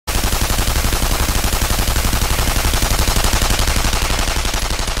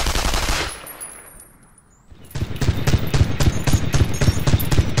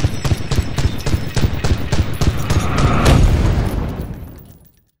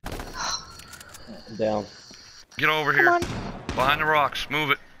I'm down. Get over here. Behind the rocks.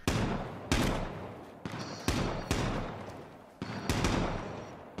 Move it.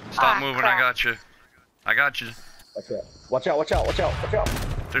 Stop moving. Crap. I got you. I got you. Watch out, watch out, watch out, watch out.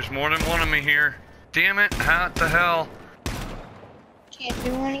 There's more than one of me here. Damn it. How the hell? Can't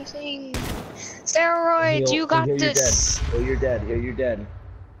do anything. Steroids, you got this. Here you're dead. Here you're dead.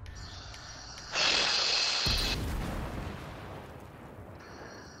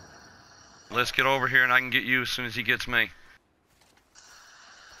 Let's get over here and I can get you as soon as he gets me.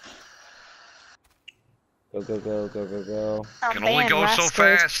 Go, go, go, go, go, go. Oh, Can only go so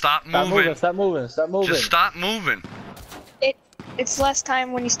fast. Stop moving. Stop moving, stop moving, stop moving. Just stop moving. It's less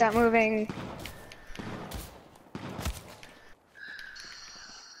time when you stop moving.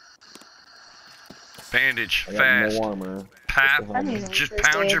 Bandage, I got fast. no armor. Just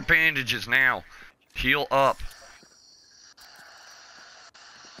pound your bandages now. Heal up.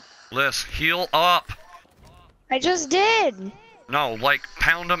 Liz, heal up. I just did. No, like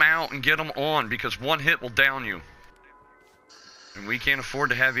pound them out and get them on because one hit will down you. And we can't afford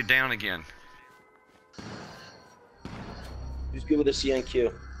to have you down again. Who's good with a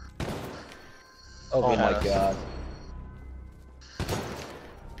CNQ? Oh my god.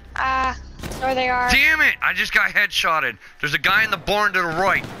 There they are. Damn it! I just got headshotted. There's a guy in the barn to the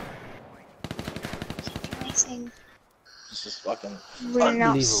right. Amazing. This is fucking Running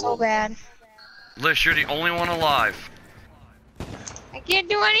out so bad. Liz, you're the only one alive. I can't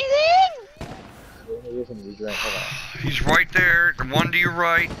do anything. He's right there. The one to your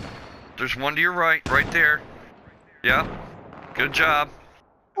right. There's one to your right. Right there. Yep. Good job.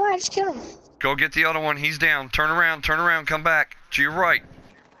 Oh, I just killed him. Go get the other one. He's down. Turn around. Turn around. Come back. To your right.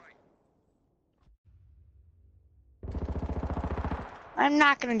 I'm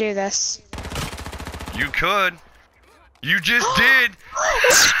not gonna do this. You could. You just did.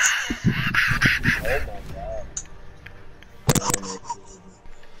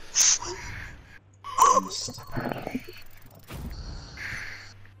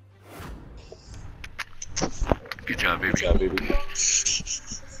 Good job, baby. Good job, baby.